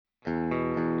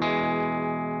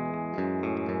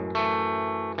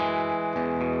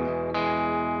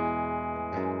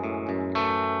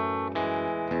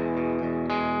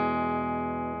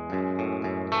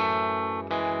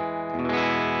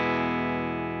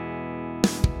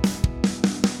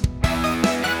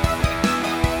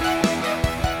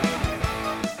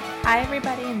Hi,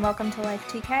 everybody, and welcome to Life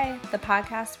TK, the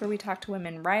podcast where we talk to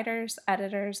women writers,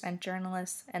 editors, and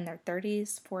journalists in their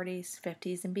 30s, 40s,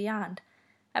 50s, and beyond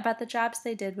about the jobs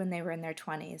they did when they were in their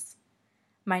 20s.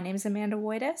 My name's Amanda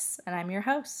Woitis, and I'm your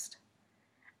host.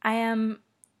 I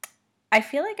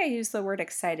feel like I use the word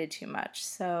excited too much,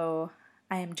 so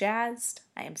I am jazzed,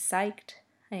 I am psyched,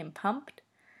 I am pumped.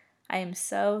 I am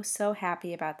so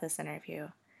happy about this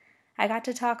interview. I got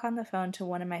to talk on the phone to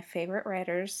one of my favorite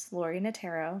writers, Lori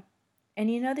Natero. And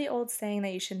you know the old saying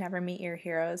that you should never meet your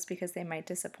heroes because they might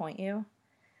disappoint you?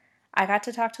 I got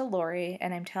to talk to Lori,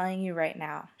 and I'm telling you right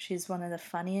now, she's one of the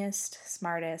funniest,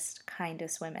 smartest,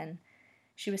 kindest women.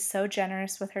 She was so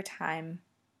generous with her time.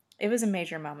 It was a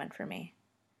major moment for me.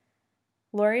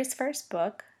 Lori's first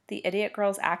book, The Idiot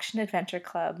Girls Action Adventure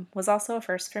Club, was also a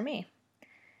first for me.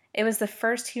 It was the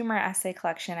first humor essay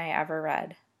collection I ever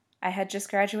read. I had just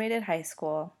graduated high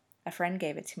school. A friend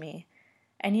gave it to me.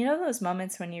 And you know those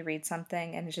moments when you read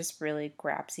something and it just really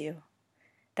grabs you?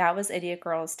 That was Idiot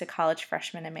Girls to college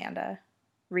freshman Amanda,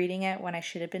 reading it when I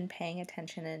should have been paying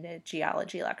attention in a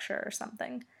geology lecture or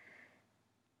something.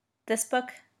 This book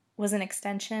was an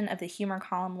extension of the humor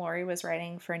column Lori was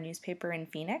writing for a newspaper in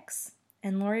Phoenix,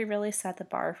 and Lori really set the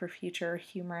bar for future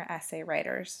humor essay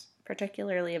writers,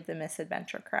 particularly of the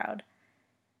misadventure crowd.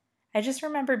 I just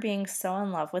remember being so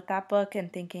in love with that book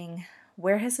and thinking,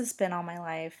 where has this been all my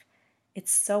life?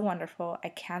 It's so wonderful. I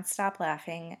can't stop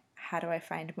laughing. How do I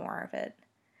find more of it?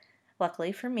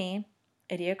 Luckily for me,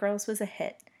 Idiot Girls was a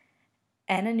hit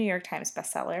and a New York Times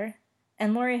bestseller,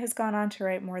 and Lori has gone on to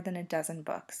write more than a dozen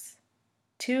books.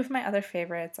 Two of my other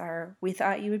favorites are We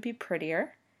Thought You Would Be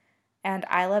Prettier and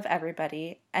I Love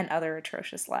Everybody and Other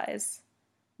Atrocious Lies.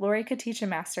 Lori could teach a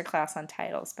masterclass on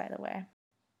titles, by the way.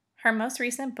 Her most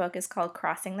recent book is called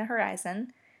Crossing the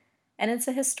Horizon, and it's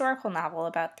a historical novel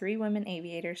about three women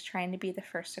aviators trying to be the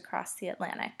first to cross the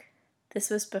Atlantic. This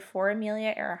was before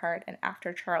Amelia Earhart and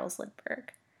after Charles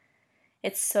Lindbergh.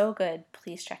 It's so good,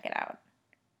 please check it out.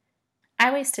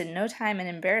 I wasted no time in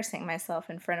embarrassing myself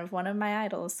in front of one of my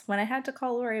idols when I had to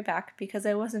call Lori back because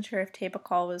I wasn't sure if Tape a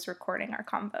Call was recording our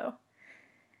convo.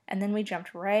 And then we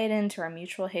jumped right into our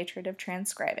mutual hatred of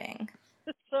transcribing.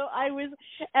 So I was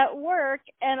at work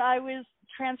and I was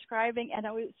transcribing and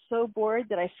I was so bored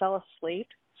that I fell asleep.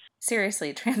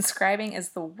 Seriously, transcribing is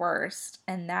the worst,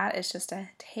 and that is just a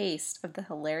taste of the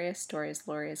hilarious stories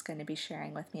Lori is going to be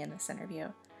sharing with me in this interview.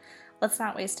 Let's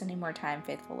not waste any more time,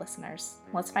 faithful listeners.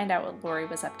 Let's find out what Lori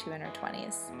was up to in her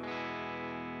 20s.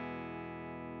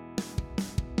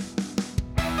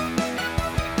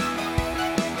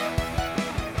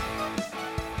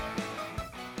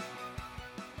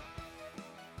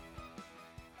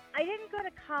 I didn't go to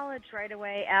college right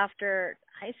away after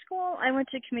high school. I went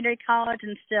to community college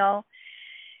and still,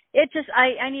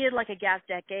 I needed like a gap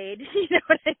decade. You know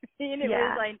what I mean?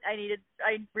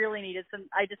 I really needed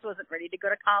I just wasn't ready to go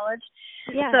to college.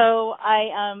 Yeah. So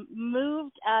I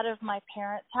moved out of my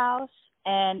parents' house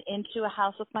and into a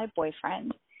house with my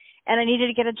boyfriend. And I needed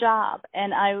to get a job,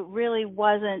 and I really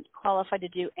wasn't qualified to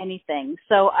do anything.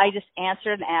 So I just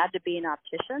answered an ad to be an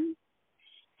optician.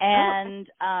 And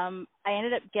I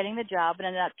ended up getting the job, and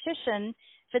an optician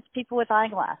fits people with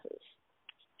eyeglasses.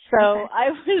 So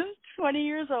I was 20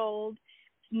 years old,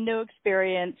 no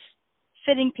experience,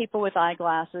 fitting people with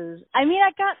eyeglasses. I mean,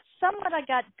 I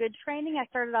got good training. I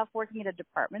started off working at a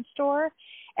department store,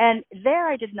 and there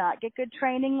I did not get good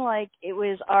training. Like, it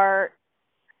was our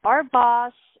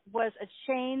boss was a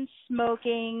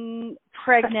chain-smoking,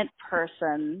 pregnant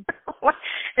person.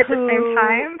 At the same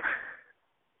time?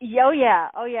 Oh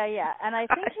yeah. And I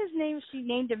think she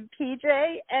named him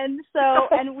PJ.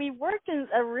 And we worked in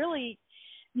a really,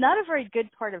 not a very good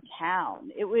part of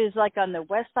town. It was like on the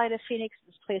west side of Phoenix,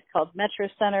 this place called Metro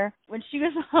Center. When she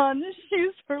was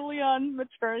early on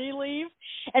maternity leave,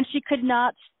 and she could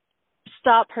not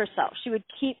stop herself. She would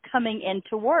keep coming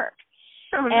into work.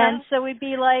 Oh, no. And so we'd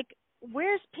be like,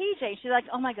 where's PJ? She's like,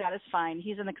 oh my God, it's fine.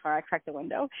 He's in the car. I cracked the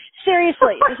window.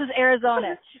 Seriously, this is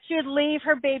Arizona. She would leave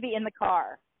her baby in the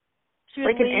car. She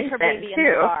would leave her baby in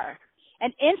the car.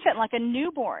 An infant, like a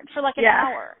newborn, for like an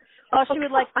hour. While she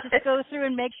would like just go through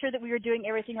and make sure that we were doing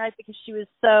everything right because she was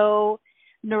so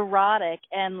neurotic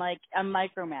and like a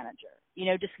micromanager, you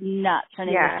know, just nuts. Her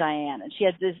name was Diane. And she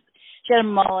had a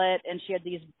mullet and she had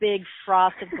these big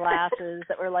frosted glasses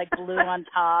that were like blue on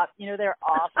top. You know, they're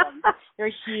awesome.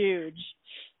 They're huge.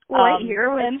 What year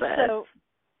was this? So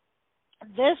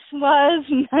this was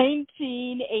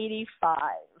 1985.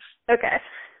 Okay.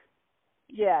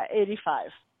 Yeah,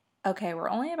 85. Okay, we're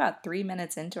only about 3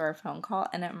 minutes into our phone call,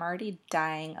 and I'm already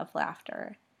dying of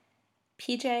laughter.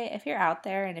 PJ, if you're out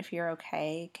there and if you're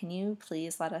okay, can you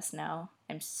please let us know?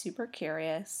 I'm super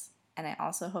curious, and I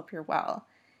also hope you're well.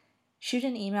 Shoot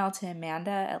an email to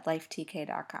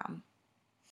amanda@lifetk.com.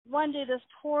 One day, this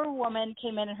poor woman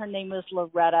came in, and her name was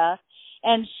Loretta,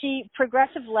 and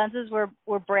progressive lenses were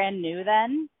brand new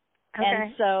then, Okay.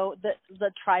 and so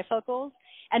the trifocals,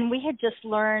 and we had just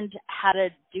learned how to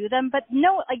do them, but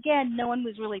no one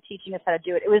was really teaching us how to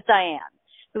do it. It was Diane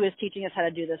who was teaching us how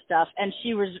to do this stuff, and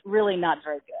she was really not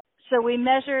very good. So we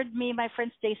measured, me and my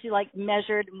friend Stacy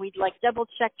measured, and we'd double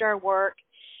checked our work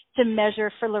to measure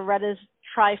for Loretta's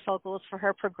trifocals for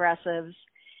her progressives.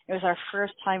 It was our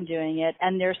first time doing it,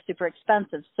 and they're super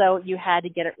expensive, so you had to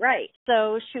get it right.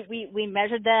 So we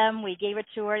measured them, we gave it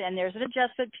to her, and there's an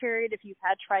adjustment period. If you've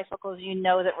had trifocals, you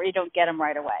know that you don't get them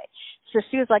right away. So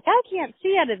she was like, I can't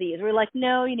see out of these. We're like,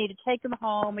 no, you need to take them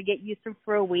home and get used to them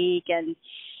for a week. And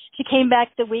she came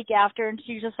back the week after, and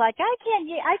she was just like, I can't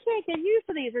get used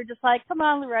to these. We're just like, come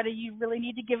on, Loretta, you really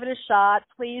need to give it a shot.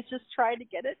 Please just try to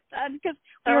get it done, because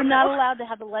we were not allowed to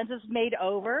have the lenses made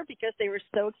over because they were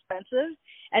so expensive,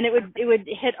 and it would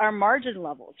hit our margin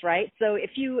levels, right? So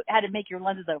if you had to make your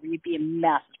lenses over, you'd be in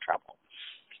massive trouble.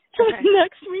 So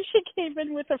next week she came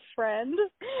in with a friend,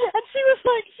 and she was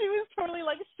totally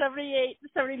 78,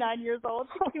 79 years old.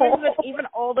 She came in with an even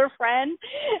older friend,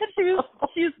 and they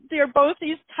were both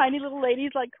these tiny little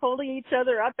ladies holding each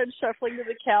other up and shuffling to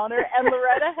the counter, and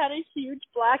Loretta had a huge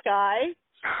black eye.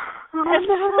 And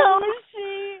so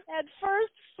she had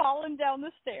first fallen down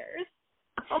the stairs.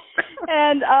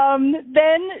 And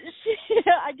then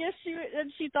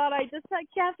she thought I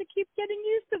have to keep getting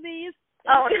used to these.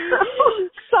 Oh, no.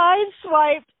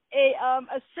 Sideswiped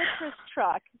a citrus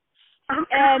truck,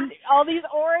 and all these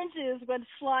oranges went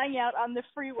flying out on the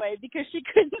freeway because she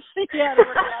couldn't see out of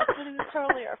her glasses. It was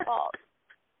totally our fault.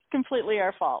 Completely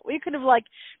our fault. We could have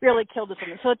really killed this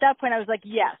woman. So at that point I was like,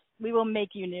 yes, we will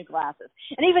make you new glasses.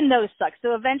 And even those suck.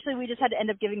 So eventually we just had to end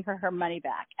up giving her money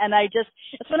back. And it's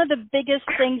one of the biggest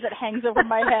things that hangs over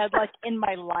my head in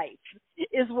my life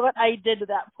is what I did to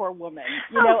that poor woman.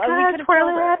 God, we could have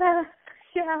killed her.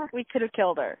 Yeah. We could have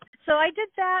killed her. So I did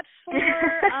that for,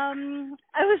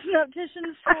 I was an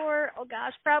optician for,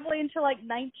 probably until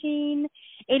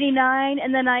 1989.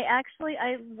 And then I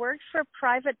worked for a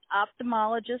private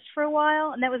ophthalmologist for a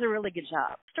while, and that was a really good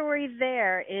job. The story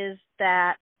there is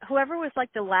that whoever was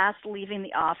the last leaving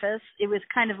the office, it was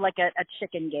kind of like a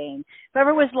chicken game.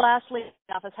 Whoever was last leaving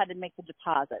the office had to make the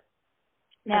deposit.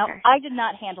 Now, I did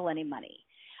not handle any money.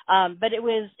 But it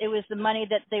was the money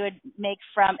that they would make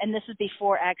from, and this is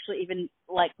before actually even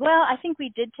I think we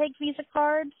did take Visa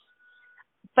cards,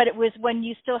 but it was when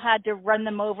you still had to run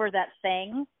them over that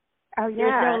thing. Oh yeah. There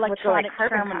was no electronic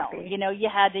terminal. Copy. You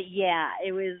had to, you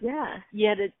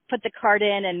had to put the card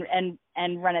in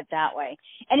and run it that way.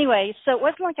 Anyway, so it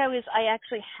wasn't I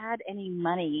actually had any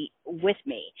money with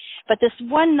me. But this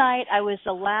one night I was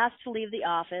the last to leave the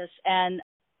office, and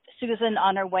Susan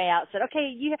on her way out said, okay,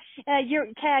 you're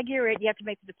it. You have to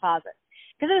make the deposit.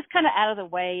 Because it was kind of out of the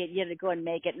way, you had to go and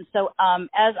make it. And so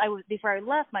before I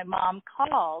left, my mom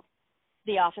called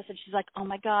the office, and she's like, oh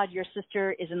my God, your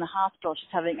sister is in the hospital.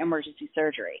 She's having emergency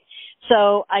surgery.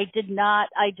 So I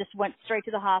just went straight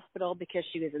to the hospital because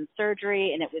she was in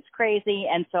surgery, and it was crazy.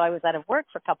 And so I was out of work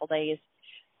for a couple days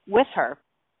with her.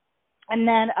 And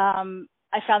then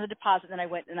I found the deposit, and I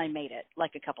went and I made it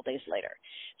a couple days later.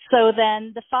 So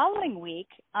then the following week,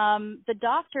 the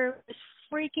doctor was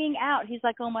freaking out. He's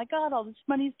like, oh my God, all this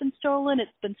money's been stolen.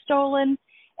 It's been stolen.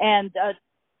 And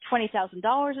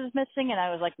 $20,000 is missing. And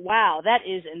I was like, wow, that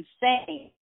is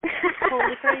insane.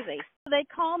 Totally crazy. So they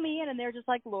call me in, and they're just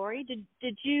like, Lori,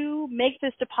 did you make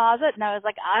this deposit? And I was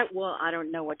like, I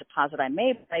don't know what deposit I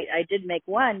made, but I did make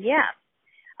one, yeah.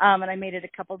 And I made it a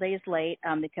couple days late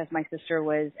because my sister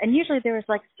was, and usually there was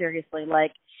seriously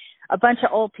a bunch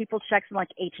of old people checks and $18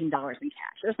 in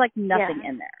cash. There's nothing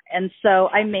in there. And so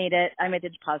I made the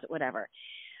deposit, whatever.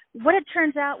 What it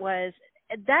turns out was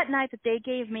that night that they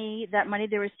gave me that money,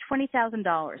 there was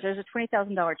 $20,000. There was a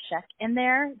 $20,000 check in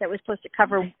there that was supposed to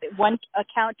cover one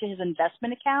account to his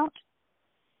investment account.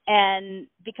 And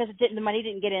because the money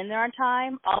didn't get in there on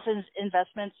time, all of his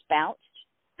investments bounced,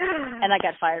 and I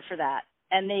got fired for that.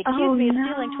 And they accused me of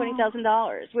stealing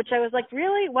 $20,000, which I was like,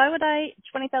 really? Why would I?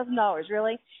 $20,000,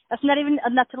 really? That's not even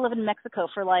enough to live in Mexico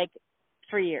for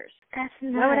 3 years. That's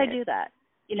nuts. Why would I do that?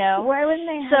 Why wouldn't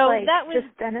they have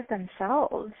just done it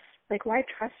themselves? Why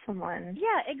trust someone?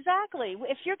 Yeah, exactly.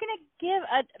 If you're gonna give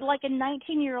a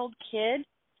 19-year-old kid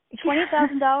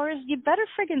 $20,000, you better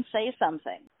friggin' say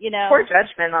something. Poor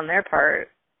judgment on their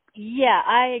part. Yeah,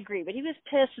 I agree. But he was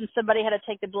pissed, and somebody had to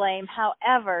take the blame.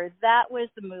 However, that was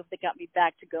the move that got me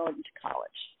back to going to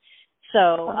college.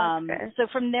 So so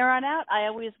from there on out, I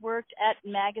always worked at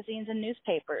magazines and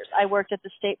newspapers. I worked at the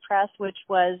State Press, which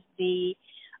was the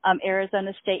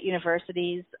Arizona State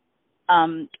University's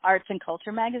arts and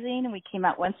culture magazine, and we came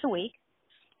out once a week.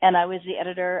 And I was the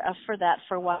editor for that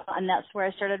for a while, and that's where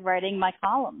I started writing my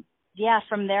column. Yeah,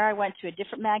 from there I went to a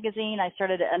different magazine. I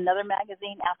started another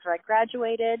magazine after I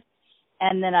graduated,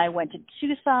 and then I went to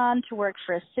Tucson to work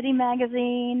for a city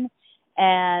magazine.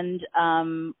 And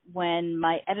when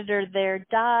my editor there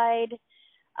died,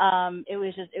 it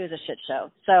was a shit show.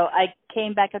 So I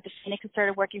came back up to Phoenix and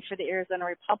started working for the Arizona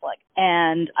Republic.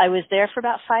 And I was there for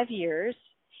about 5 years.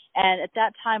 And at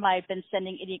that time, I had been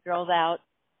sending Idiot Girls out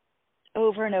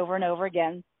over and over and over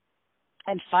again.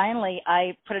 And finally,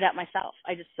 I put it out myself.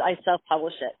 I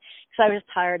self-published it. So I was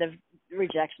tired of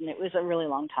rejection. It was a really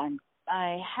long time.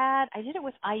 I did it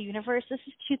with iUniverse. This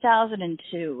is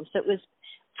 2002. So it was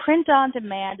print on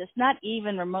demand. It's not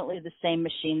even remotely the same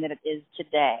machine that it is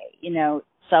today,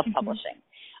 self-publishing.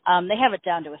 Mm-hmm. They have it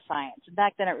down to a science.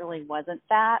 Back then it really wasn't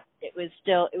that. It was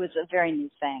a very new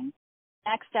thing.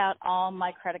 Maxed out all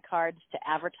my credit cards to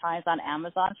advertise on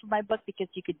Amazon for my book because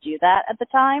you could do that at the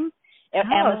time.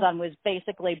 Amazon was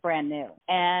basically brand new.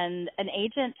 And an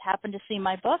agent happened to see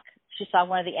my book. She saw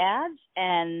one of the ads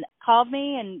and called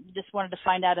me and just wanted to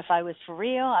find out if I was for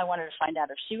real. I wanted to find out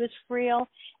if she was for real.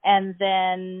 And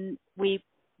then we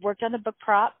worked on the book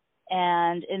prop,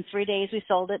 and in 3 days we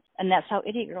sold it, and that's how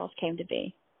Idiot Girls came to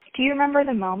be. Do you remember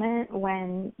the moment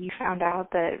when you found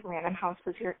out that Random House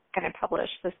was going to publish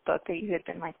this book that you had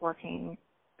been working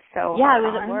so yeah, hard I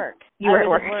was on? at work. You were at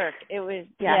work. It was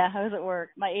I was at work.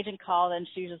 My agent called and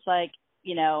she was just like,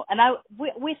 and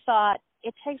we thought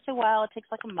it takes a while. It takes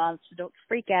like a month, so don't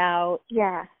freak out.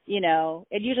 Yeah.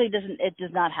 It usually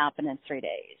does not happen in 3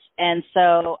 days. And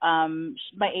so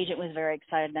my agent was very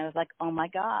excited, and I was like, oh my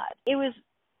God. It was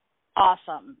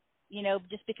awesome,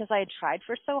 just because I had tried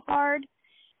for so hard.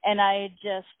 And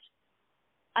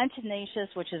I'm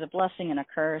tenacious, which is a blessing and a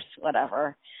curse,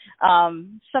 whatever.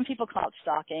 Some people call it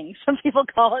stalking. Some people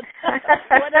call it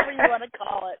whatever you want to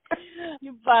call it.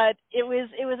 But it was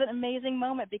an amazing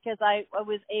moment because I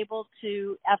was able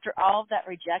to, after all of that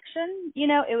rejection,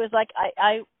 it was like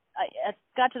I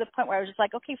got to the point where I was just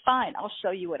like, okay, fine, I'll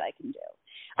show you what I can do.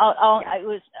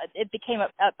 It became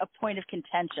a point of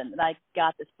contention that I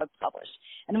got this book published.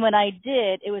 And when I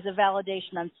did, it was a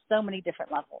validation on so many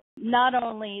different levels. Not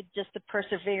only just the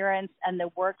perseverance and the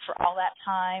work for all that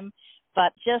time,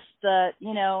 but just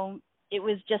it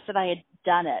was just that I had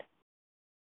done it.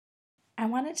 I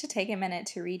wanted to take a minute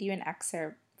to read you an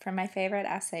excerpt from my favorite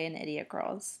essay in Idiot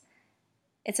Girls.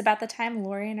 It's about the time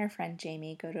Lori and her friend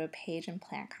Jamie go to a Page and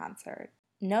Plant concert.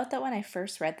 Note that when I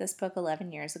first read this book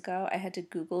 11 years ago, I had to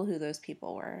Google who those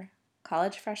people were.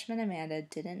 College freshman Amanda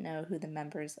didn't know who the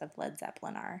members of Led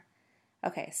Zeppelin are.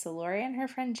 Okay, so Lori and her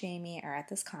friend Jamie are at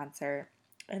this concert,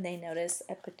 and they notice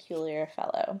a peculiar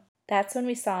fellow. That's when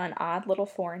we saw an odd little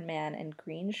foreign man in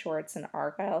green shorts and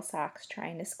argyle socks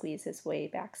trying to squeeze his way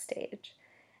backstage.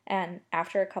 And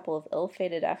after a couple of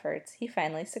ill-fated efforts, he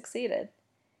finally succeeded.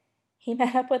 He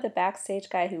met up with a backstage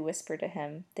guy who whispered to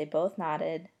him. They both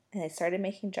nodded, and they started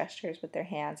making gestures with their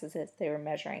hands as if they were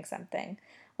measuring something,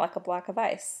 like a block of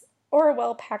ice, or a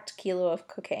well-packed kilo of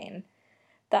cocaine.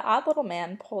 The odd little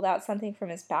man pulled out something from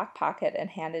his back pocket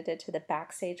and handed it to the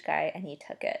backstage guy, and he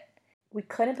took it. We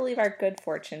couldn't believe our good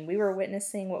fortune. We were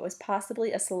witnessing what was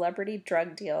possibly a celebrity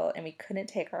drug deal, and we couldn't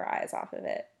take our eyes off of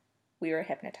it. We were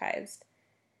hypnotized.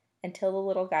 Until the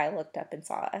little guy looked up and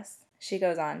saw us. She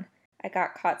goes on, I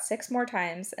got caught 6 more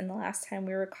times, and the last time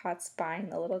we were caught spying,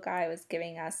 the little guy was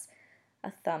giving us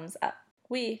a thumbs up.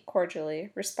 We, cordially,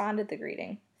 responded the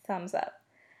greeting, thumbs up.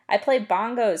 I play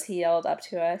bongos, he yelled up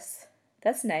to us.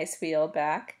 That's nice, we yelled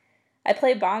back. I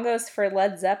play bongos for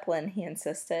Led Zeppelin, he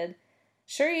insisted.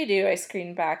 Sure you do, I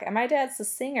screamed back, and my dad's the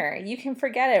singer. You can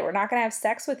forget it. We're not going to have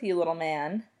sex with you, little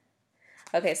man.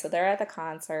 Okay, so they're at the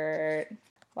concert.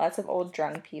 Lots of old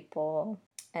drunk people.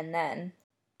 And then,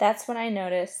 that's when I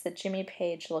noticed that Jimmy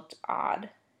Page looked odd.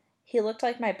 He looked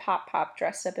like my pop-pop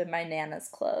dressed up in my Nana's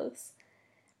clothes.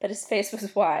 But his face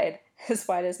was wide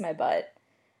as my butt.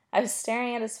 I was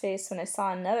staring at his face when I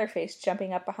saw another face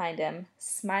jumping up behind him,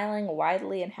 smiling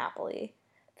widely and happily.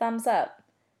 Thumbs up.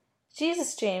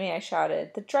 Jesus, Jamie, I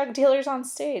shouted. The drug dealer's on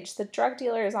stage. The drug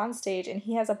dealer is on stage, and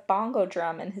he has a bongo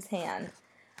drum in his hand.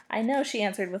 I know, she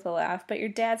answered with a laugh, but your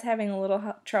dad's having a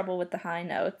little trouble with the high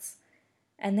notes.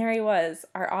 And there he was,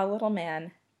 our odd little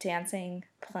man, dancing,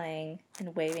 playing,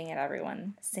 and waving at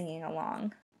everyone, singing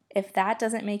along. If that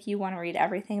doesn't make you want to read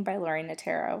everything by Lori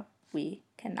Natero, we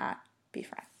cannot be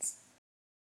friends.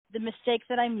 the mistake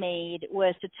that I made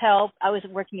was to tell, I was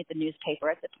working at the newspaper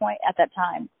at that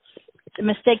time. The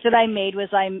mistake that I made was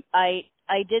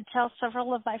I did tell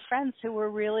several of my friends who were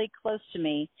really close to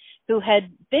me, who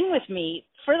had been with me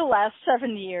for the last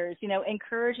 7 years,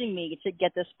 encouraging me to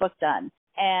get this book done.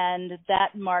 And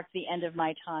that marked the end of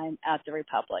my time at the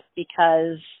Republic,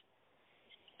 because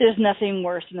there's nothing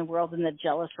worse in the world than the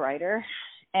jealous writer.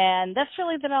 And that's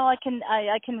really all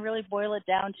I can really boil it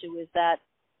down to, is that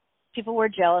people were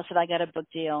jealous that I got a book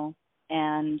deal.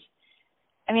 And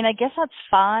I mean, I guess that's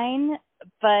fine,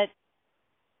 but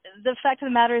the fact of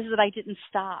the matter is that I didn't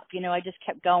stop. I just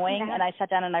kept going, and I sat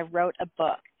down and I wrote a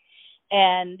book.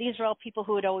 And these are all people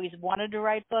who had always wanted to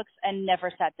write books and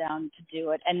never sat down to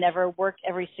do it, and never worked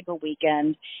every single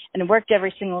weekend and worked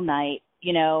every single night,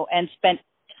 and spent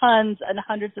tons and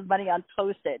hundreds of money on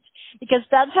postage, because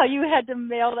that's how you had to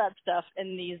mail that stuff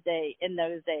in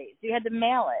those days. You had to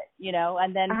mail it,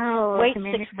 and then wait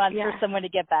 6 months for someone to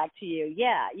get back to you.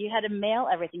 Yeah, you had to mail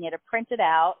everything. You had to print it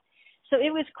out. So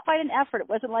it was quite an effort. It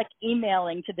wasn't like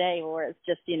emailing today, where it's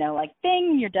just, like,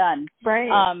 bing, you're done.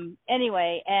 Right.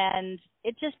 Anyway, and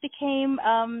it just became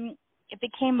a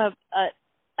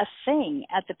thing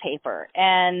at the paper,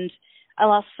 and I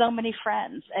lost so many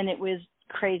friends, and it was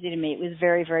crazy to me. It was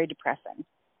very, very depressing.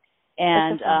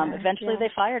 And eventually they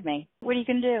fired me. What are you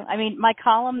going to do? I mean, my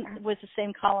column was the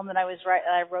same column that I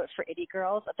wrote for Idiot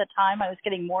Girls. At the time, I was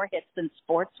getting more hits than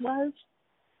sports was.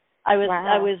 I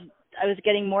was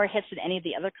getting more hits than any of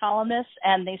the other columnists,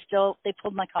 and they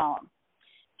pulled my column.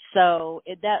 So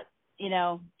I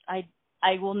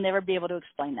will never be able to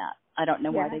explain that. I don't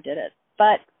know why they did it,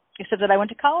 but except that I went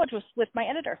to college with my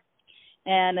editor,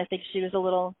 and I think she was a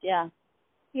little What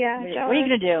are you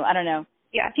going to do? I don't know.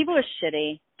 Yeah, people were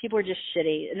shitty. People were just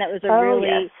shitty, and that was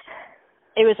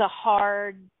it was a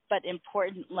hard but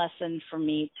important lesson for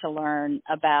me to learn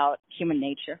about human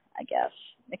nature. I guess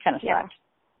it kind of sucked.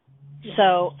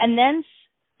 So, and then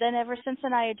ever since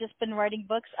then, I had just been writing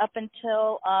books up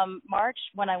until March,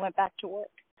 when I went back to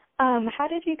work. How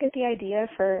did you get the idea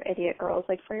for Idiot Girls,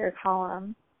 like for your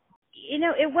column?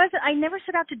 I never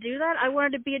set out to do that. I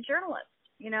wanted to be a journalist.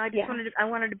 I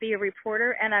wanted to be a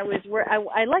reporter, and I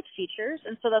liked features,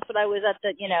 and so that's what I was at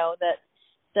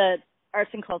the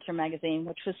Arts and Culture magazine,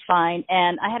 which was fine.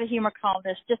 And I had a humor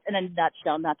columnist, just in a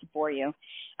nutshell, not to bore you.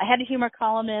 I had a humor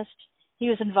columnist. He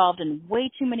was involved in way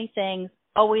too many things,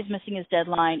 always missing his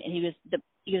deadline, and he was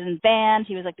in band.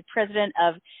 He was like the president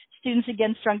of Students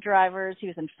Against Drunk Drivers. He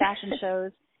was in fashion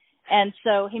shows. And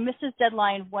so he missed his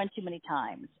deadline one too many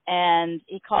times. And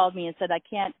he called me and said, I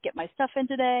can't get my stuff in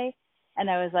today. And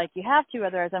I was like, you have to,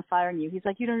 otherwise I'm firing you. He's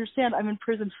like, you don't understand. I'm in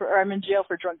jail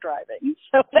for drunk driving.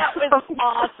 So that was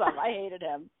awesome. I hated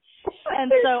him.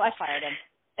 And so I fired him.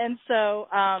 And so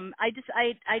I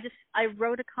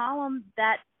wrote a column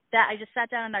that I just sat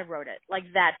down and I wrote it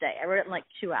like that day. I wrote it in like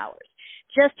 2 hours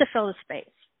just to fill the space.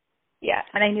 Yeah.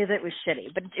 And I knew that it was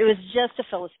shitty, but it was just to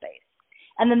fill the space.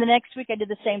 And then the next week I did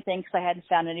the same thing because I hadn't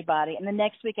found anybody. And the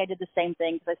next week I did the same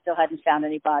thing because I still hadn't found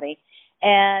anybody.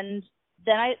 And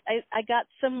then I got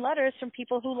some letters from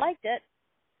people who liked the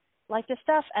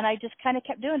stuff. And I just kind of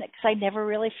kept doing it because I never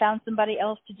really found somebody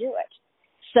else to do it.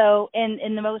 So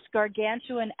in the most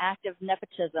gargantuan act of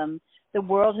nepotism the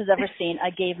world has ever seen, I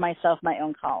gave myself my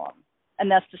own column.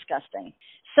 And that's disgusting.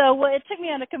 So it took me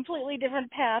on a completely different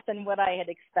path than what I had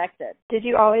expected. Did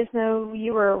you always know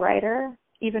you were a writer,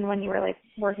 even when you were like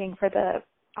working for the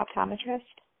optometrist?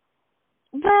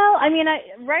 Well, I mean,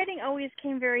 writing always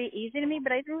came very easy to me,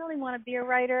 but I didn't really want to be a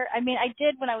writer. I mean, I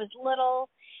did when I was little.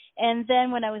 And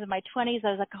then when I was in my 20s,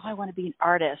 I was like, oh, I want to be an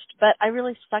artist. But I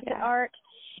really sucked at art.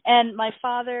 And my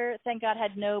father, thank God,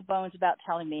 had no bones about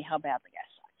telling me how badly I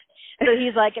sucked. So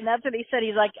he's like, and that's what he said.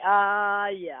 He's like,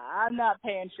 yeah, I'm not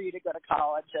paying for you to go to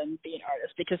college and be an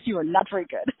artist because you are not very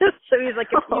good. So he's like,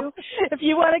 if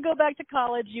you want to go back to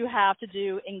college, you have to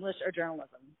do English or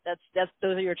journalism. Those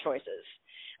are your choices.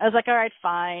 I was like, all right,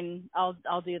 fine,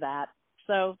 I'll do that.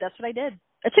 So that's what I did.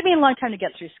 It took me a long time to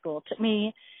get through school. It took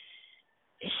me,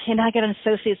 I got an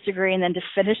associate's degree, and then to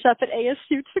finish up at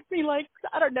ASU took me 6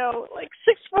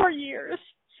 more years.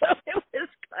 So it was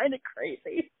kind of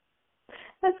crazy.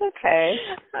 That's okay.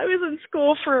 I was in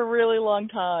school for a really long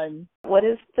time. What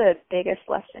is the biggest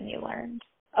lesson you learned?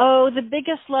 Oh, the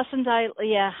biggest lessons I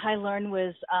learned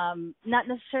was not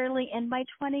necessarily in my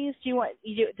 20s.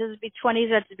 Does it be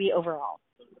 20s or does it be overall?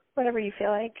 Whatever you feel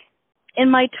like.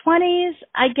 In my 20s,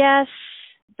 I guess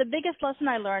the biggest lesson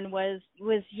I learned was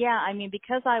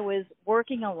because I was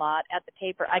working a lot at the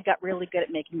paper, I got really good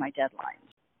at making my deadlines.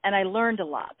 And I learned a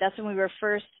lot. That's when we were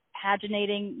first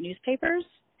paginating newspapers.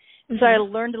 Mm-hmm. So I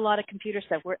learned a lot of computer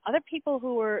stuff where other people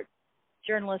who were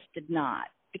journalists did not.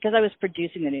 Because I was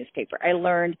producing the newspaper, I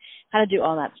learned how to do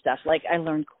all that stuff. Like I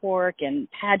learned cork and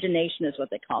pagination is what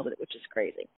they called it, which is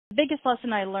crazy. The biggest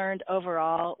lesson I learned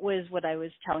overall was what I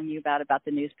was telling you about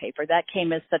the newspaper. That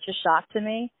came as such a shock to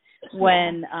me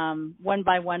when one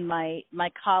by one my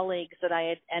colleagues that I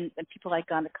had and people I'd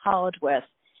gone to college with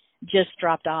just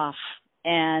dropped off,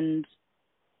 and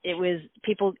it was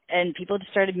people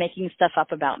just started making stuff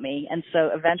up about me, and so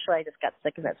eventually I just got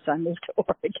sick of it, so I moved to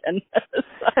Oregon.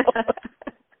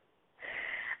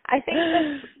 I think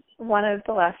that's one of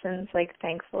the lessons, like,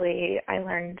 thankfully I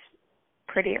learned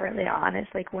pretty early on is,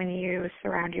 like, when you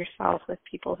surround yourself with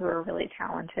people who are really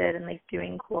talented and, like,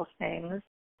 doing cool things,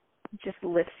 it just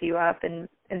lifts you up and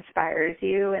inspires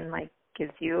you and, like,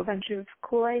 gives you a bunch of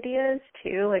cool ideas,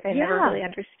 too. Like, I never really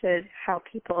understood how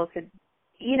people could,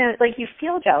 you know, like, you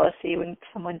feel jealousy when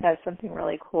someone does something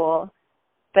really cool,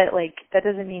 but, like, that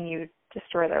doesn't mean you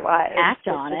destroy their lives. Act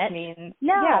on it. Means,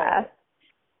 no. Yeah.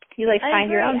 You, like, find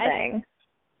your own thing.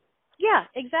 Yeah,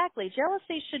 exactly.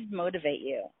 Jealousy should motivate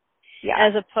you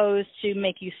as opposed to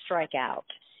make you strike out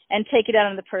and take it out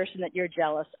on the person that you're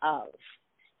jealous of.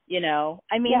 You know,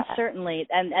 I mean, certainly.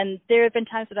 And there have been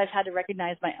times that I've had to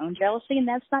recognize my own jealousy, and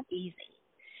that's not easy.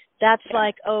 That's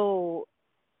like, oh,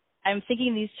 I'm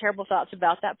thinking these terrible thoughts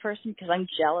about that person because I'm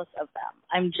jealous of them.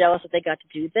 I'm jealous that they got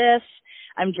to do this.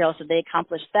 I'm jealous that they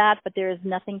accomplished that, but there is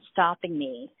nothing stopping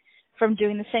me from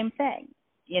doing the same thing.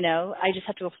 You know, I just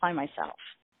have to apply myself.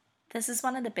 This is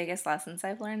one of the biggest lessons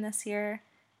I've learned this year,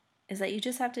 is that you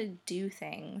just have to do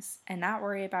things and not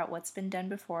worry about what's been done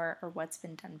before or what's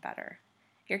been done better.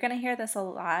 You're going to hear this a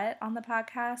lot on the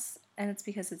podcast, and it's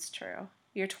because it's true.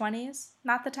 Your 20s,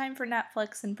 not the time for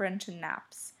Netflix and brunch and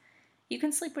naps. You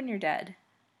can sleep when you're dead.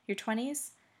 Your 20s,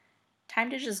 time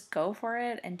to just go for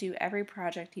it and do every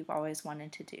project you've always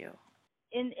wanted to do.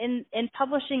 In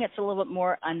publishing, it's a little bit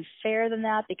more unfair than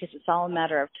that because it's all a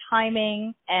matter of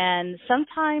timing. And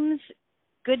sometimes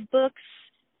good books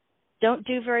don't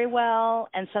do very well,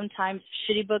 and sometimes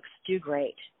shitty books do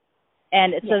great.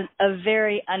 And it's a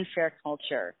very unfair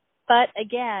culture. But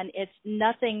again, it's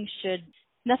nothing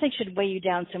should weigh you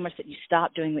down so much that you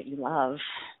stop doing what you love.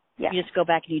 You just go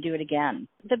back and you do it again.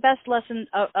 The best lesson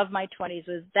of my 20s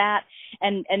was that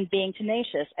and being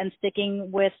tenacious and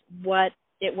sticking with what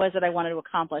it was that I wanted to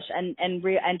accomplish and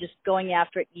just going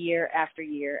after it year after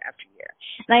year after year.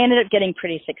 And I ended up getting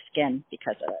pretty thick skin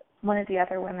because of it. One of the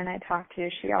other women I talked to,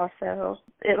 she also,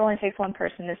 it only takes one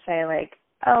person to say, like,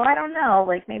 oh, I don't know,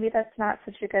 like, maybe that's not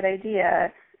such a good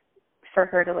idea, for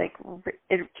her to, like,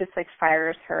 it just, like,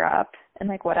 fires her up and,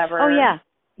 like, whatever. Oh, yeah.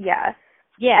 Yeah.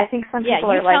 Yeah. I think some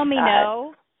people are like that. You tell me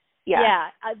no. Yeah.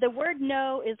 The word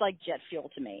no is like jet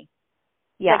fuel to me.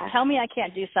 Yeah. Like, tell me I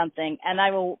can't do something, and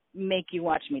I will make you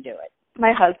watch me do it.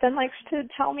 My husband likes to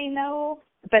tell me no,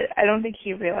 but I don't think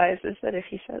he realizes that if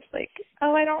he says, like,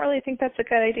 oh, I don't really think that's a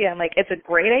good idea, I'm like, it's a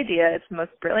great idea. It's the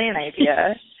most brilliant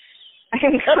idea.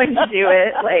 I'm going to do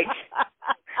it. Like,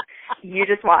 you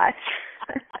just watch.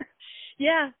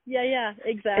 Yeah,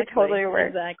 exactly. It totally works.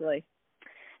 Exactly.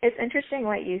 It's interesting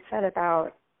what you said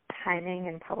about timing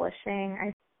and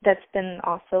publishing. That's been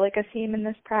also like a theme in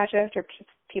this project, or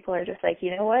people are just like,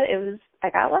 you know what, I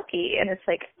got lucky. And it's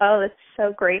like, oh, that's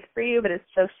so great for you, but it's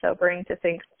so sobering to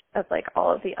think of like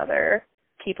all of the other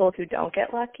people who don't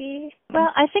get lucky. Well,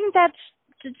 I think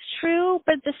that's true,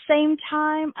 but at the same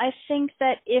time, I think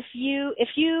that if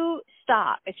you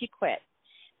stop, if you quit,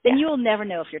 then you will never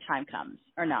know if your time comes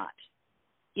or not.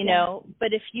 You know, but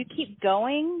if you keep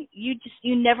going, you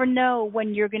never know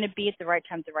when you're going to be at the right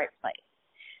time, at the right place.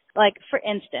 Like, for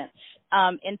instance,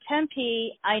 in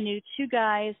Tempe, I knew two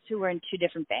guys who were in two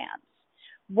different bands.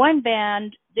 One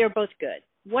band, they were both good.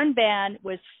 One band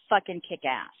was fucking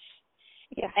kick-ass.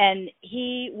 Yeah. And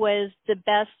he was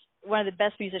one of the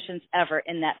best musicians ever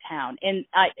in that town. And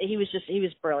he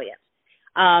was brilliant.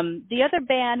 The other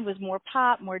band was more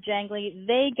pop, more jangly.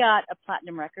 They got a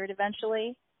platinum record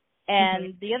eventually.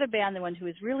 And the other band, the one who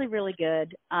was really, really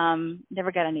good,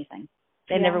 never got anything.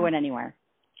 They never went anywhere.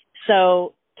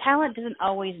 So talent doesn't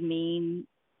always mean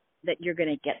that you're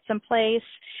going to get someplace,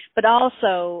 but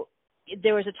also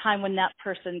there was a time when that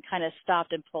person kind of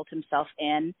stopped and pulled himself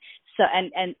in, so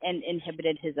and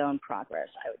inhibited his own progress,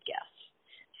 I would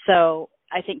guess. So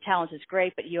I think talent is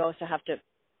great, but you also have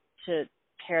to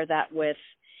pair that with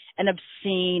an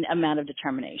obscene amount of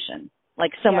determination.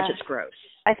 Like, so much it's gross.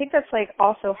 I think that's, like,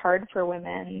 also hard for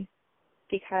women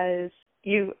because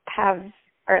you have,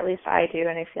 or at least I do,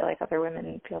 and I feel like other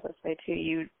women feel this way too,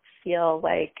 you feel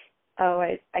like, oh,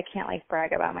 I can't, like,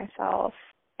 brag about myself.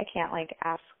 I can't, like,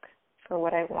 ask for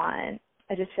what I want.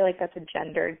 I just feel like that's a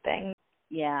gendered thing.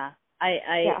 Yeah.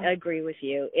 I agree with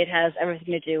you. It has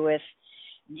everything to do with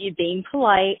you being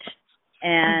polite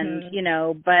and,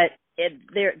 but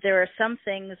there are some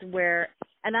things where,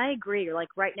 and I agree, like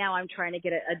right now I'm trying to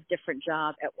get a different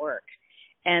job at work.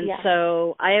 And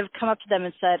so I have come up to them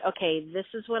and said, okay, this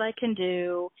is what I can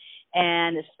do.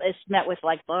 And it's met with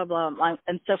like, blah, blah, blah.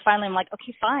 And so finally I'm like,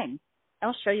 okay, fine.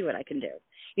 I'll show you what I can do.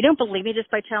 You don't believe me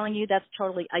just by telling you, that's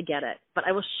totally, I get it. But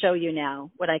I will show you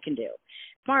now what I can do.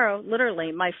 Tomorrow,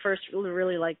 literally, my first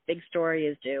really like big story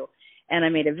is due. And I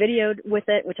made a video with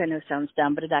it, which I know sounds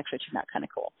dumb, but it actually turned out kind of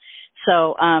cool.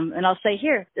 So, and I'll say,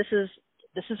 here, this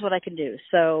is what I can do.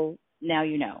 So now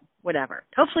you know, whatever.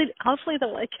 Hopefully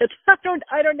they'll like it.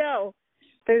 I don't know.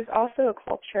 There's also a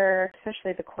culture,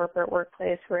 especially the corporate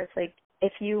workplace, where it's like,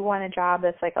 if you want a job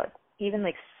that's like even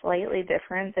like slightly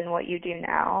different than what you do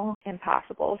now,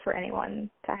 impossible for anyone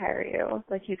to hire you.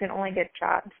 Like you can only get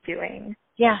jobs doing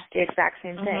the exact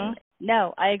same thing.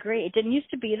 No, I agree. It didn't used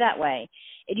to be that way.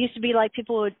 It used to be like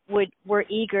people were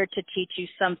eager to teach you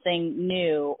something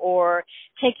new or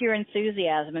take your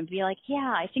enthusiasm and be like,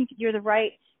 yeah, I think you're the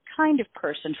right kind of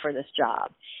person for this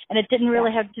job. And it didn't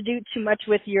really have to do too much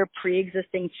with your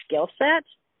pre-existing skill set.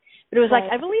 But it was like,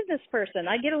 I believe this person.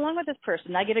 I get along with this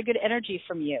person. I get a good energy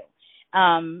from you.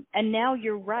 And now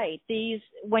you're right.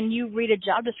 When you read a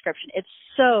job description, it's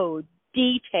so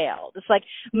detailed. It's like,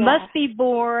 must be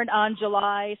born on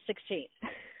July 16th.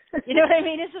 You know what I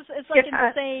mean? It's like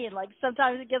insane. Like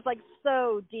sometimes it gets like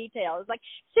so detailed. It's like,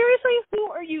 seriously,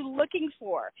 who are you looking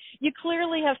for? You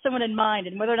clearly have someone in mind,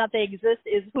 and whether or not they exist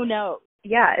is who knows.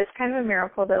 Yeah, it's kind of a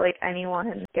miracle that like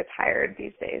anyone gets hired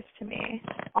these days to me.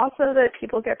 Also that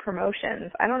people get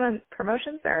promotions. I don't know,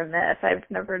 promotions are a myth. I've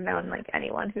never known like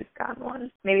anyone who's gotten one.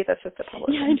 Maybe that's just a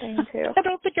publishing thing too. I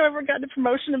don't think I've ever gotten a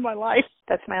promotion in my life.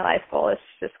 That's my life goal, is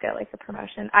to just get like a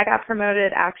promotion. I got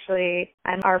promoted actually.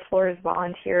 I'm our floor's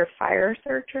volunteer fire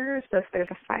searcher. So if there's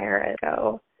a fire, I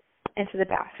go into the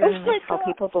bathroom and like, tell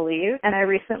people to leave. And I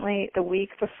recently, the week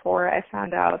before I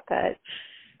found out that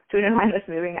Food and Wine was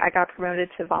moving, I got promoted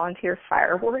to volunteer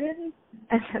fire warden.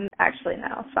 And then actually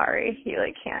no, sorry, you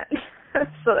like can't.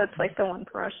 So that's like the one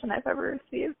promotion I've ever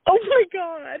received. Oh my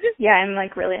God. Yeah, I'm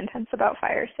like really intense about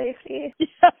fire safety.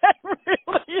 Yeah,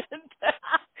 really intense.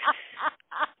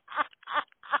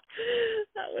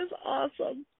 That was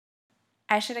awesome.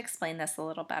 I should explain this a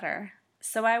little better.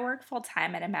 So I work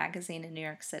full-time at a magazine in New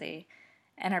York City,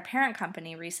 and our parent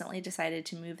company recently decided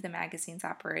to move the magazine's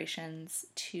operations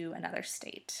to another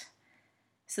state.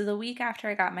 So the week after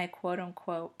I got my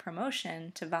quote-unquote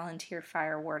promotion to volunteer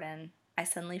fire warden, I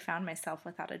suddenly found myself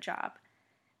without a job.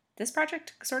 This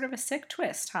project took sort of a sick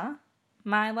twist, huh?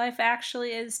 My life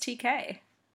actually is TK.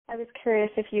 I was curious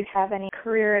if you have any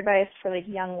career advice for like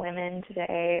young women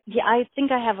today. Yeah, I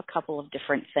think I have a couple of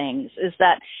different things. Is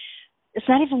that it's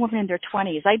not even women in their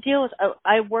 20s.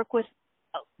 I work with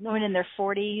women in their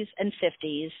 40s and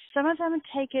 50s. Some of them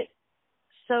take it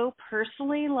so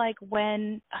personally, like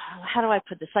when, how do I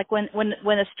put this? Like when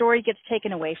a story gets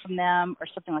taken away from them or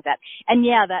something like that. And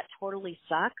yeah, that totally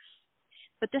sucks.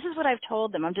 But this is what I've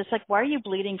told them. I'm just like, why are you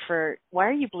bleeding for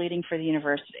the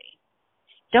university?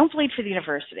 Don't bleed for the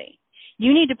university.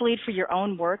 You need to bleed for your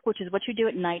own work, which is what you do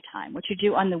at nighttime, what you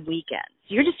do on the weekends.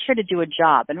 You're just here to do a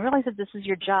job, and realize that this is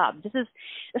your job. This is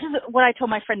what I told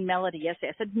my friend Melody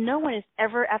yesterday. I said, no one is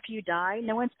ever, after you die,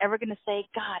 no one's ever going to say,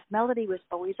 God, Melody was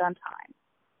always on time.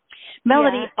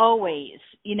 Melody always,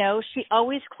 she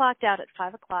always clocked out at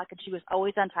 5 o'clock, and she was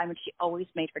always on time, and she always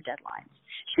made her deadlines.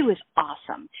 She was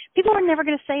awesome. People are never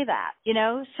going to say that,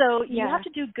 So you have to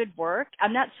do good work.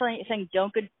 I'm not saying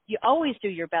you always do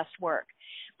your best work.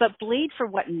 But bleed for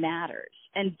what matters,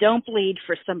 and don't bleed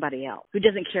for somebody else who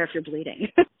doesn't care if you're bleeding.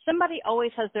 Somebody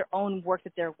always has their own work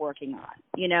that they're working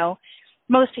on,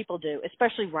 Most people do,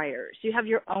 especially writers. You have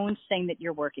your own thing that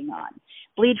you're working on.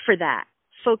 Bleed for that.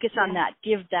 Focus on that.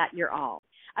 Give that your all.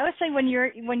 I would say when you're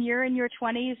in your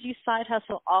 20s, you side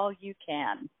hustle all you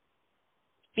can.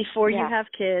 Before you have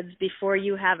kids, before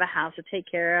you have a house to take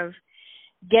care of,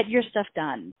 get your stuff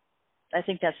done. I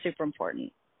think that's super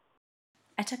important.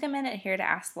 I took a minute here to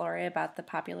ask Lori about the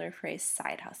popular phrase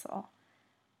side hustle.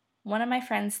 One of my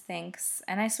friends thinks,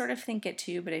 and I sort of think it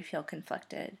too, but I feel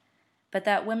conflicted, but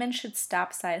that women should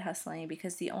stop side hustling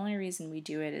because the only reason we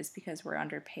do it is because we're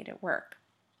underpaid at work.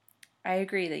 I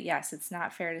agree that yes, it's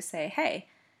not fair to say, hey,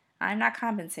 I'm not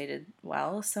compensated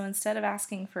well, so instead of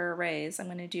asking for a raise, I'm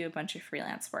going to do a bunch of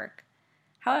freelance work.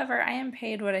 However, I am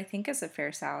paid what I think is a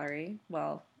fair salary,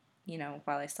 while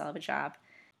I still have a job.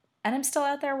 And I'm still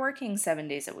out there working 7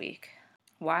 days a week.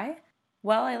 Why?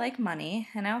 Well, I like money,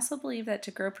 and I also believe that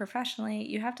to grow professionally,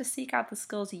 you have to seek out the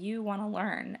skills you want to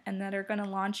learn and that are going to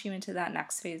launch you into that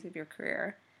next phase of your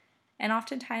career. And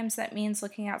oftentimes that means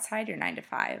looking outside your 9 to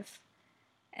 5.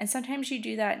 And sometimes you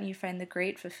do that and you find the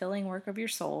great, fulfilling work of your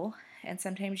soul. And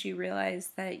sometimes you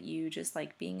realize that you just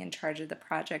like being in charge of the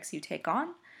projects you take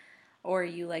on, or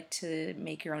you like to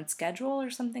make your own schedule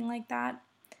or something like that.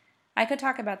 I could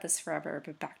talk about this forever,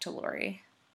 but back to Lori.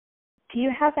 Do you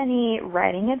have any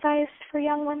writing advice for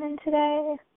young women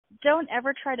today? Don't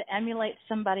ever try to emulate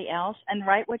somebody else, and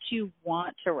write what you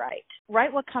want to write.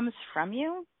 Write what comes from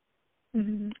you,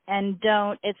 and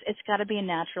it's got to be a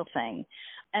natural thing.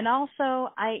 And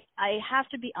also, I have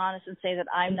to be honest and say that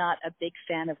I'm not a big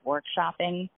fan of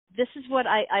workshopping. This is what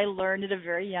I learned at a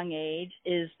very young age,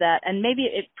 is that, and maybe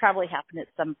it probably happened at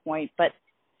some point, but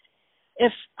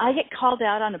if I get called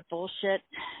out on a bullshit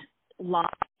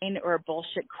line or a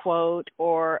bullshit quote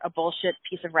or a bullshit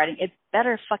piece of writing, it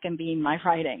better fucking be my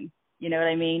writing. You know what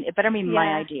I mean? It better be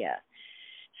my idea.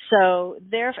 So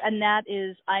and that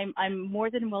is, I'm more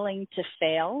than willing to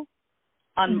fail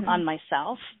on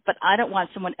myself, but I don't want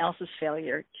someone else's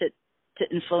failure to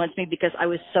influence me, because I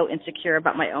was so insecure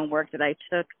about my own work that I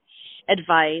took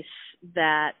advice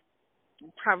that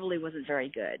probably wasn't very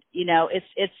good. You know,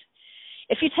 it's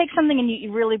if you take something and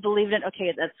you really believe in it,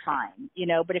 okay, that's fine, you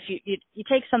know. But if you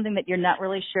take something that you're not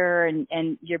really sure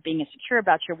and you're being insecure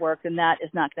about your work, then that is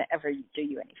not going to ever do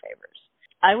you any favors.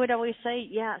 I would always say,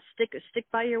 stick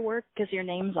by your work because your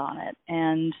name's on it,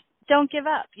 and don't give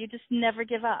up. You just never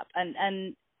give up,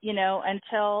 and you know,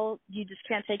 until you just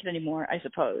can't take it anymore, I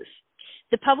suppose.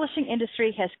 The publishing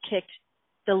industry has kicked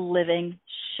the living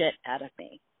shit out of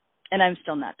me, and I'm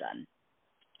still not done.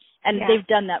 And they've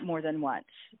done that more than once.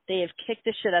 They have kicked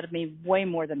the shit out of me way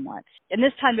more than once. And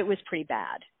this time it was pretty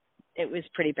bad. It was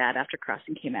pretty bad after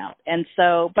Crossing came out. And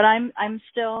so, but I'm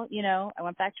still, you know, I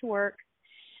went back to work.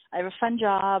 I have a fun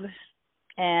job,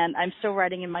 and I'm still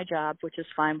writing in my job, which is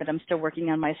fine, but I'm still working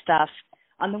on my stuff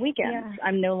on the weekends. Yeah.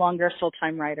 I'm no longer a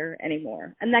full-time writer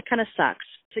anymore. And that kind of sucks.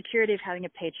 Security of having a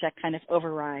paycheck kind of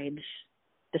overrides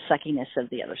the suckiness of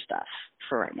the other stuff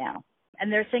for right now.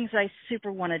 And there are things that I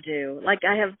super want to do. Like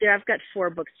I've got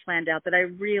 4 books planned out that I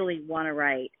really want to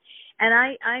write. And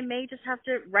I may just have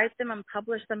to write them and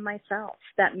publish them myself.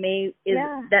 That may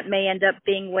end up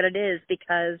being what it is,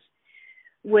 because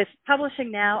with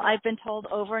publishing now, I've been told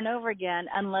over and over again,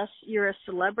 unless you're a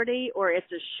celebrity or it's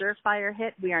a surefire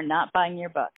hit, we are not buying your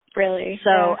book. Really?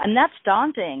 So, and that's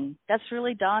daunting. That's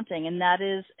really daunting. And that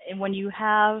is, and when you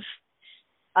have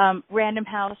Random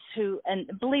House, who, and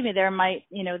believe me, they were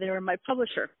my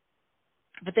publisher,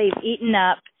 but they've eaten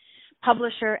up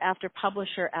publisher after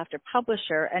publisher after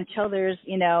publisher until there's,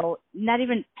 you know, not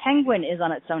even Penguin is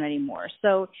on its own anymore.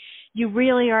 So you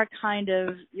really are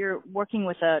you're working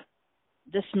with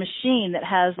this machine that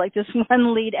has like this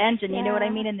one lead engine, you know what I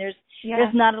mean? And there's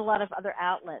not a lot of other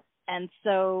outlets. And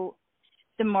so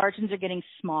the margins are getting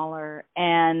smaller,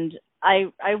 and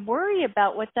I worry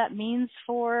about what that means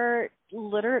for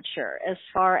literature as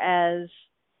far as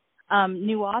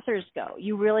new authors go.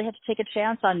 You really have to take a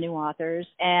chance on new authors,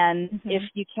 and if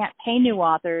you can't pay new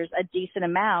authors a decent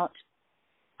amount,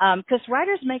 because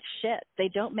writers make shit. They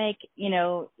don't make, you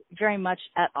know, very much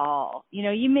at all. You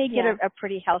know, you may get a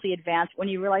pretty healthy advance when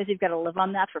you realize you've got to live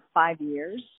on that for 5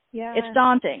 years. Yeah. It's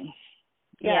daunting.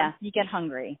 Yeah, you get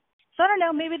hungry. So I don't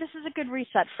know, maybe this is a good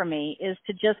reset for me, is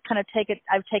to just kind of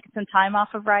I've taken some time off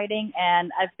of writing, and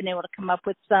I've been able to come up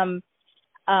with some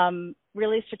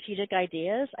really strategic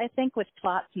ideas, I think, with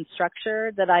plots and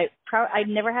structure that I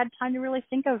never had time to really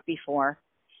think of before,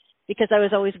 because I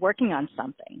was always working on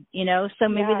something, you know. So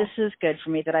maybe this is good for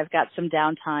me, that I've got some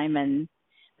downtime and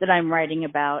that I'm writing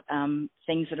about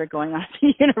things that are going on at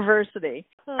the university.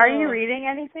 Are you reading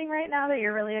anything right now that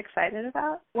you're really excited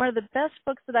about? One of the best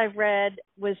books that I've read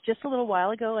was just a little while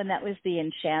ago, and that was The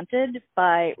Enchanted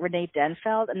by Renee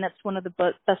Denfeld, and that's one of the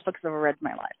best books I've ever read in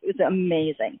my life. It was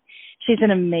amazing. She's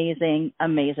an amazing,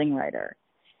 amazing writer.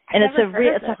 And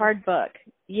it's a hard book.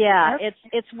 Yeah,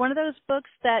 it's one of those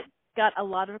books that got a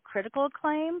lot of critical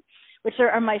acclaim, which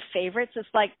are my favorites. It's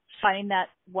like finding that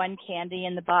one candy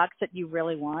in the box that you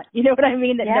really want. You know what I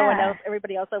mean? That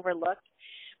everybody else overlooked.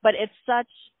 But it's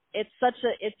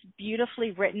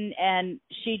beautifully written, and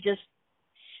she's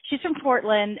from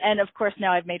Portland, and of course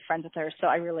now I've made friends with her, so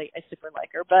I super like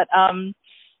her. But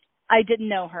I didn't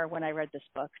know her when I read this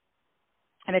book,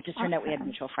 and it just turned out we had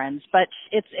mutual friends. But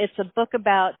it's a book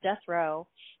about death row,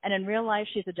 and in real life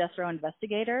she's a death row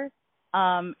investigator.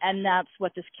 And that's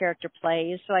what this character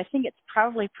plays. So I think it's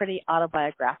probably pretty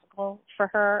autobiographical for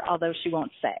her, although she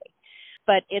won't say.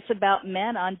 but it's about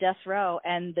men on death row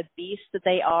and the beasts that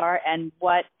they are and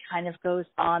what kind of goes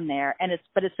on there. And it's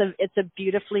a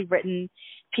beautifully written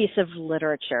piece of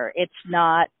literature. It's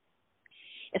not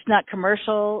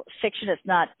commercial fiction. It's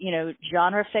not,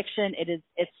 genre fiction.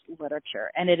 It's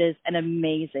literature, and it is an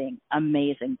amazing,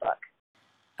 amazing book.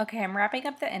 Okay, I'm wrapping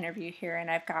up the interview here, and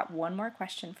I've got one more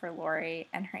question for Lori,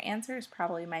 and her answer is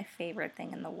probably my favorite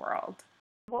thing in the world.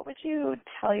 What would you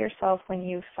tell yourself when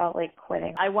you felt like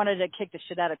quitting? I wanted to kick the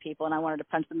shit out of people, and I wanted to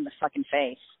punch them in the fucking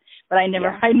face. But I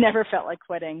never felt like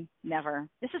quitting. Never.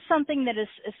 This is something that is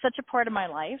such a part of my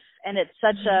life, and it's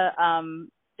such I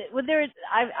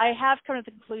have come to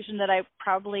the conclusion that I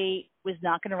probably was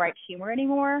not going to write humor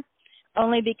anymore,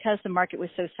 only because the market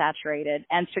was so saturated.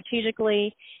 And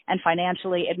strategically and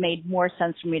financially, it made more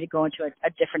sense for me to go into a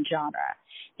different genre,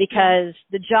 because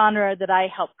the genre that I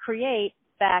helped create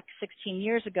back 16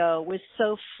 years ago was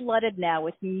so flooded now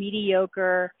with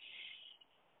mediocre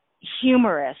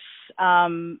humorists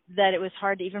that it was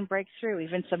hard to even break through,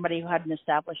 even somebody who had an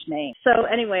established name. So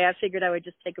anyway, I figured I would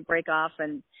just take a break off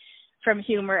from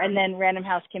humor, and then Random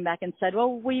House came back and said,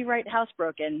 "Well, will you write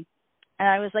Housebroken?" And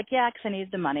I was like, "Yeah, because I needed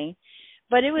the money."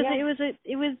 But it was a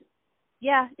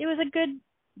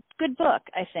good book,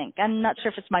 I think. I'm not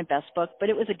sure if it's my best book,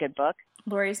 but it was a good book.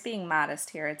 Lori's being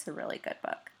modest here. It's a really good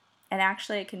book. And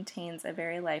actually, it contains a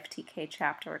very Life TK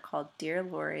chapter called Dear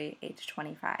Lori, age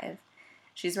 25.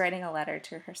 She's writing a letter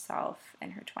to herself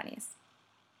in her 20s.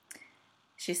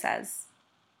 She says,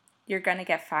 "You're going to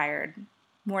get fired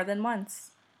more than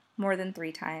once, more than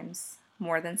 3 times,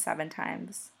 more than 7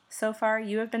 times. So far,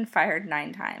 you have been fired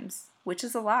 9 times, which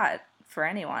is a lot for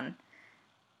anyone.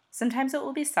 Sometimes it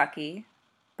will be sucky,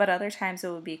 but other times it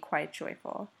will be quite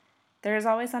joyful. There is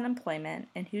always unemployment,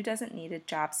 and who doesn't need a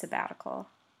job sabbatical?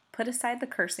 Put aside the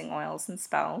cursing oils and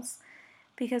spells,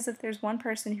 because if there's one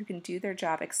person who can do their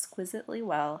job exquisitely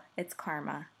well, it's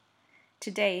karma.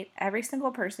 To date, every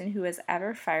single person who has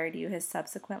ever fired you has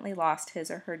subsequently lost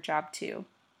his or her job too,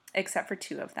 except for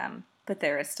 2 of them, but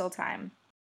there is still time.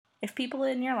 If people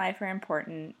in your life are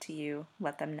important to you,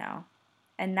 let them know.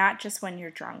 And not just when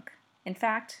you're drunk. In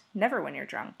fact, never when you're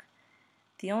drunk.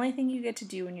 The only thing you get to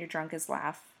do when you're drunk is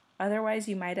laugh. Otherwise,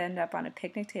 you might end up on a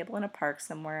picnic table in a park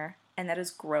somewhere, and that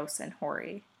is gross and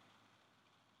hoary.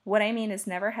 What I mean is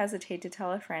never hesitate to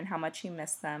tell a friend how much you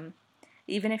miss them,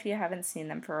 even if you haven't seen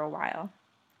them for a while.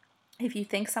 If you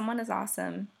think someone is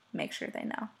awesome, make sure they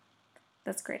know."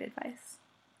 That's great advice.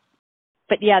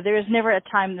 But yeah, there was never a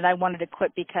time that I wanted to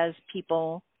quit because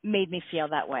people made me feel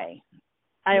that way.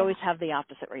 I always have the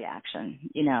opposite reaction.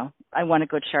 I want to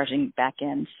go charging back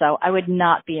in. So I would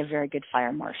not be a very good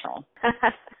fire marshal.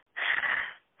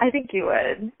 I think you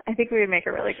would. I think we would make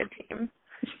a really good team.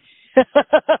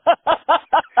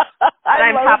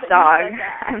 I'm top dog.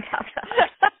 I'm top dog.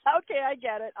 Okay, I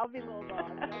get it. I'll be little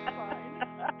dog. That's fine.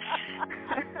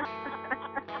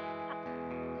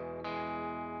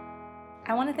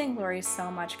 I want to thank Lori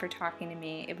so much for talking to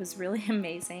me. It was really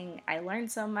amazing. I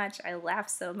learned so much. I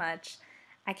laughed so much.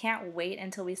 I can't wait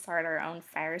until we start our own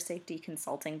fire safety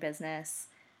consulting business.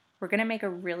 We're going to make a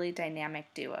really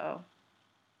dynamic duo.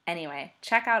 Anyway,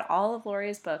 check out all of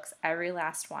Lori's books, every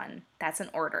last one. That's an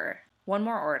order. One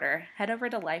more order. Head over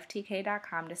to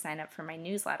lifetk.com to sign up for my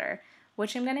newsletter,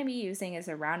 which I'm going to be using as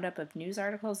a roundup of news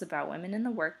articles about women in the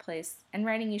workplace and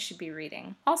writing you should be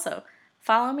reading. Also,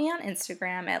 follow me on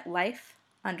Instagram at life_TK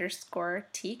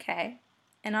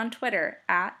and on Twitter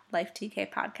at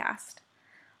LifeTKPodcast.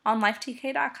 On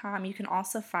lifetk.com, you can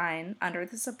also find, under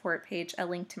the support page, a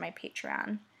link to my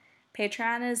Patreon.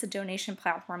 Patreon is a donation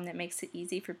platform that makes it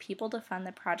easy for people to fund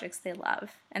the projects they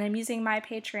love, and I'm using my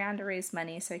Patreon to raise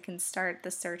money so I can start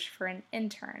the search for an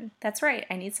intern. That's right,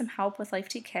 I need some help with Life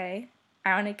TK.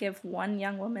 I want to give one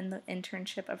young woman the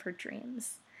internship of her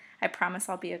dreams. I promise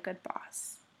I'll be a good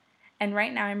boss. And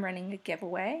right now I'm running a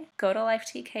giveaway. Go to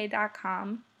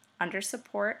lifetk.com, under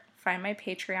support, find my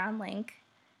Patreon link,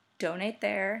 donate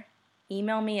there,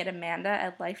 email me at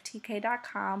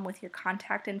amanda@lifetk.com with your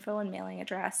contact info and mailing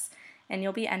address, and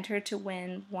you'll be entered to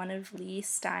win one of Lee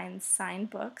Stein's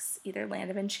signed books, either Land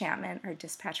of Enchantment or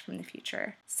Dispatch from the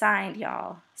Future. Signed,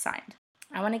 y'all. Signed.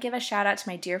 I want to give a shout out to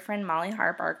my dear friend Molly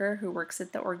Harbarger, who works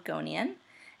at the Oregonian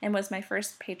and was my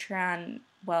first patron.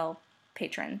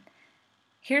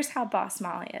 Here's how boss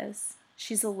Molly is.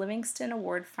 She's a Livingston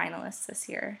Award finalist this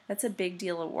year. That's a big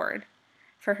deal award.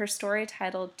 For her story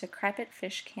titled Decrepit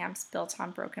Fish Camps Built on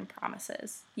Broken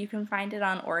Promises. You can find it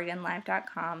on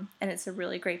OregonLive.com, and it's a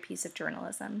really great piece of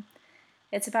journalism.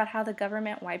 It's about how the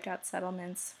government wiped out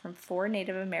settlements from 4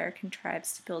 Native American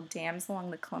tribes to build dams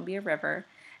along the Columbia River,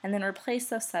 and then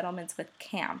replaced those settlements with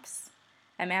camps.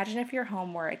 Imagine if your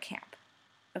home were a camp.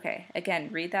 Okay, again,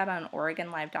 read that on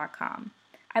OregonLive.com.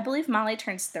 I believe Molly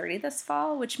turns 30 this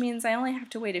fall, which means I only have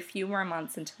to wait a few more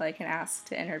months until I can ask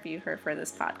to interview her for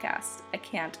this podcast. I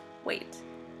can't wait.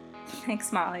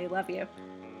 Thanks, Molly. Love you.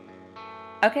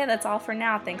 Okay, that's all for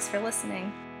now. Thanks for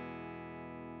listening.